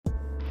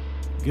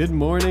Good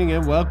morning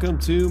and welcome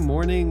to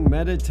Morning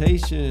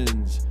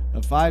Meditations,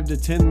 a 5 to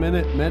 10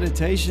 minute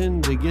meditation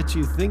to get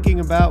you thinking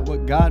about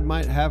what God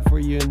might have for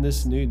you in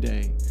this new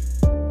day.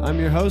 I'm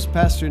your host,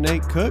 Pastor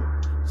Nate Cook,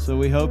 so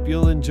we hope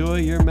you'll enjoy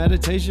your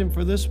meditation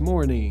for this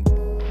morning.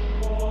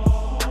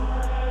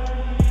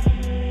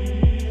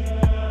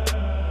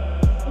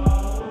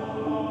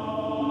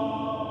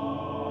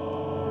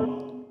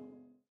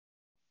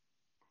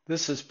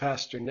 This is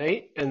Pastor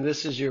Nate, and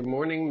this is your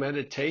morning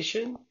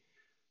meditation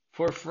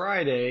for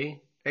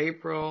Friday,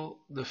 April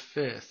the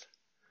 5th.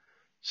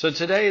 So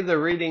today the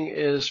reading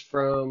is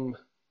from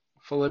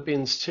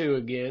Philippians 2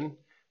 again,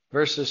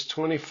 verses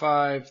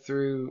 25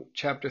 through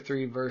chapter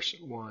 3, verse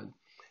 1.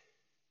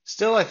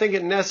 Still, I think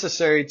it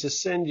necessary to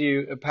send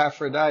you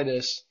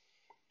Epaphroditus,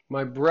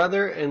 my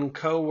brother and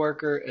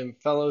co-worker and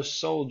fellow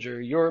soldier,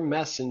 your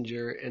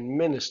messenger and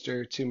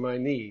minister to my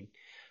need.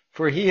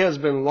 For he has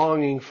been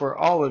longing for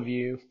all of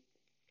you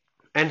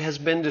and has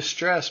been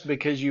distressed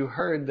because you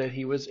heard that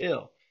he was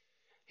ill.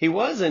 He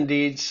was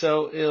indeed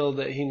so ill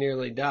that he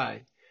nearly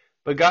died.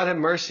 But God had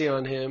mercy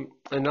on him,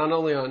 and not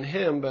only on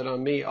him, but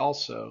on me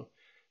also,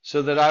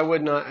 so that I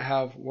would not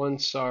have one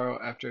sorrow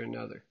after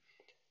another.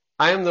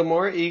 I am the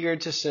more eager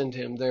to send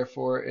him,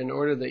 therefore, in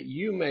order that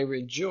you may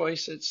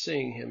rejoice at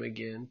seeing him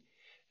again,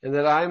 and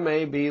that I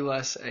may be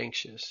less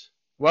anxious.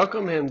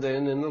 Welcome him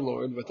then in the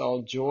Lord with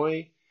all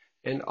joy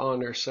and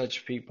honor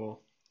such people,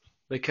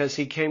 because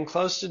he came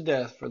close to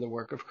death for the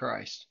work of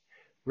Christ,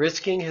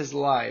 risking his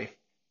life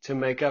to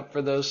make up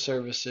for those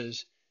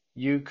services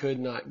you could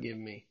not give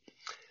me.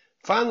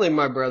 Finally,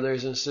 my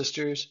brothers and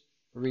sisters,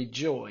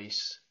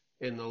 rejoice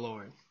in the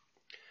Lord.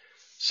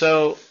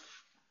 So,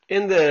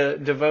 in the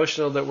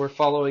devotional that we're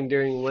following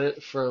during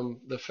Lent from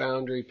the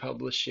Foundry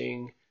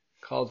Publishing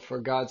called For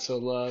God So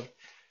Loved,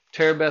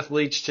 Tara Beth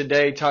Leach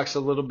today talks a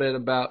little bit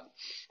about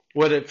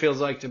what it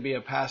feels like to be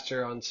a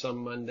pastor on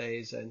some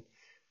Mondays,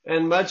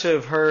 and much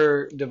of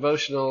her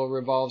devotional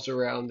revolves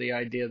around the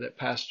idea that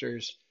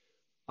pastors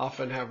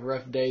often have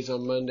rough days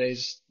on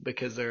Mondays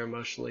because they're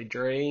emotionally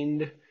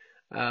drained,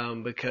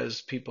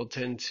 because people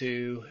tend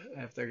to,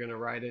 if they're going to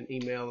write an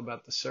email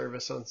about the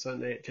service on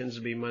Sunday, it tends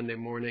to be Monday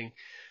morning.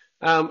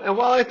 And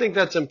while I think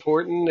that's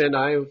important, and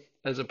I,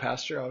 as a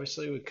pastor,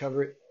 obviously would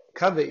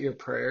covet your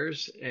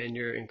prayers and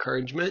your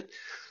encouragement,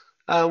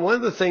 one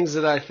of the things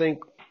that I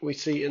think we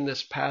see in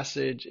this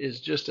passage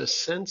is just a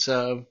sense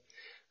of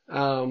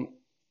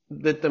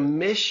that the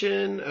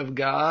mission of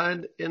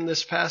God in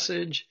this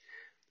passage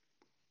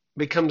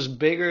becomes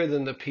bigger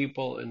than the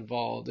people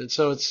involved. And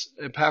so it's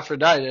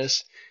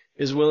Epaphroditus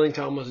is willing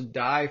to almost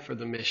die for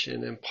the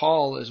mission, and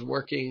Paul is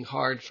working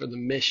hard for the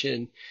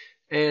mission.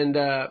 And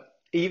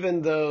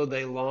even though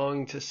they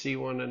long to see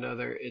one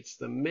another, it's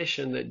the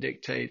mission that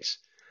dictates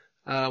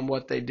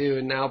what they do.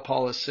 And now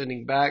Paul is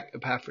sending back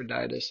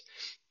Epaphroditus,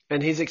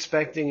 and he's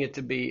expecting it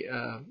to be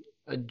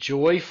a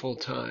joyful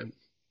time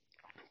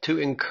to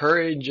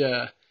encourage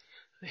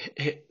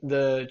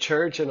the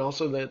church, and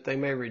also that they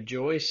may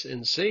rejoice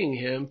in seeing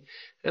him,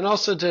 and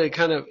also to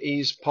kind of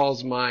ease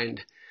Paul's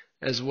mind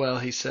as well,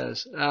 he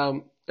says.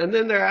 And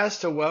then they're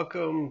asked to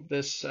welcome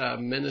this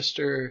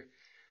minister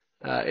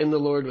in the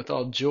Lord with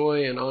all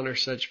joy and honor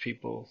such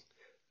people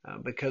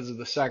because of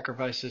the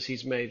sacrifices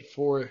he's made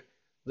for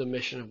the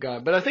mission of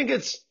God. But I think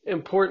it's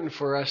important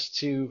for us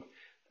to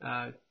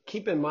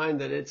keep in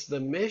mind that it's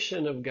the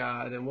mission of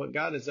God and what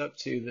God is up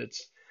to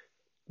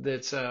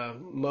that's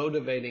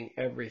motivating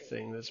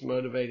everything, that's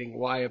motivating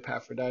why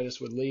Epaphroditus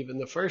would leave in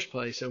the first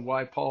place and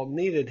why Paul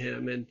needed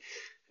him.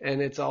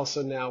 And it's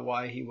also now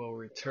why he will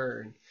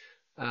return,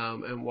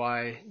 and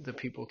why the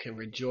people can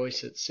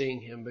rejoice at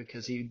seeing him,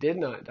 because he did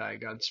not die.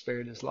 God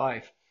spared his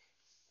life.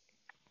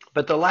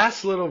 But the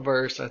last little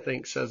verse, I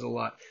think, says a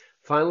lot.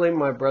 Finally,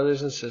 my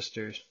brothers and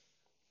sisters,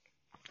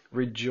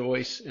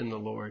 rejoice in the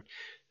Lord.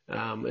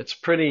 It's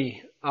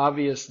pretty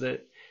obvious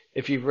that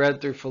if you've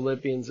read through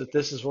Philippians, that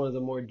this is one of the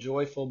more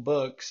joyful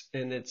books,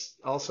 and it's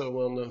also a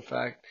well-known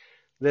fact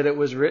that it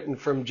was written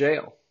from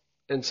jail.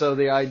 And so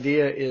the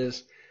idea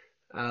is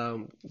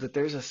that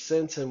there's a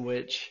sense in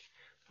which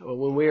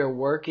when we are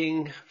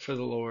working for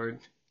the Lord,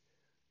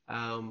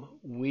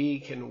 we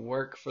can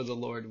work for the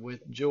Lord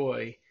with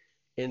joy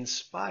in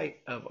spite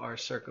of our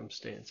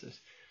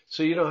circumstances.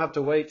 So you don't have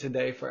to wait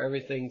today for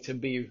everything to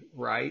be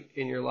right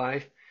in your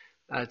life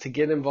to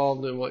get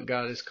involved in what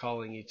God is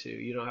calling you to.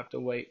 You don't have to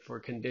wait for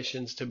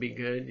conditions to be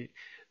good.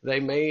 They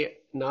may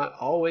not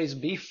always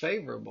be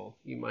favorable.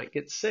 You might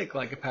get sick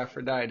like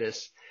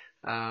Epaphroditus.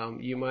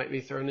 You might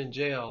be thrown in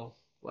jail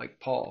like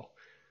Paul.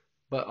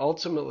 But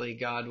ultimately,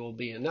 God will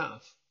be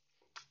enough.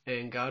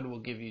 And God will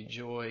give you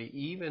joy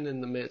even in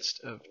the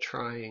midst of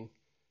trying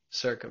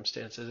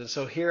circumstances. And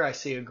so here I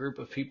see a group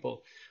of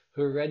people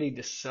who are ready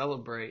to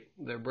celebrate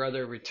their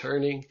brother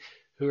returning,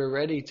 who are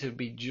ready to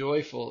be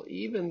joyful,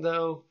 even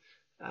though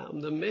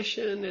the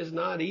mission is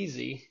not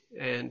easy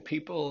and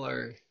people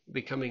are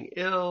becoming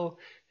ill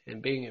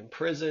and being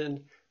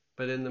imprisoned.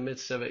 But in the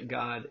midst of it,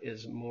 God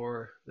is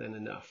more than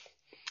enough.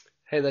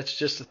 Hey, that's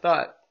just a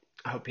thought.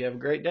 I hope you have a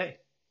great day.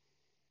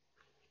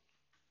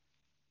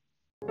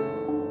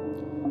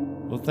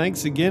 Well,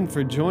 thanks again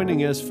for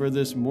joining us for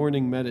this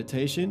morning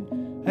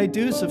meditation. Hey,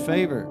 do us a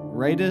favor,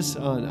 rate us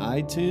on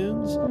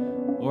iTunes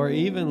or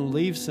even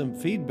leave some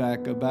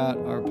feedback about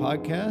our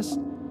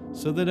podcast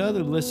so that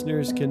other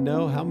listeners can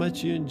know how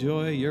much you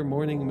enjoy your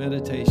morning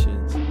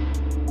meditations.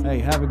 Hey,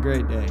 have a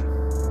great day.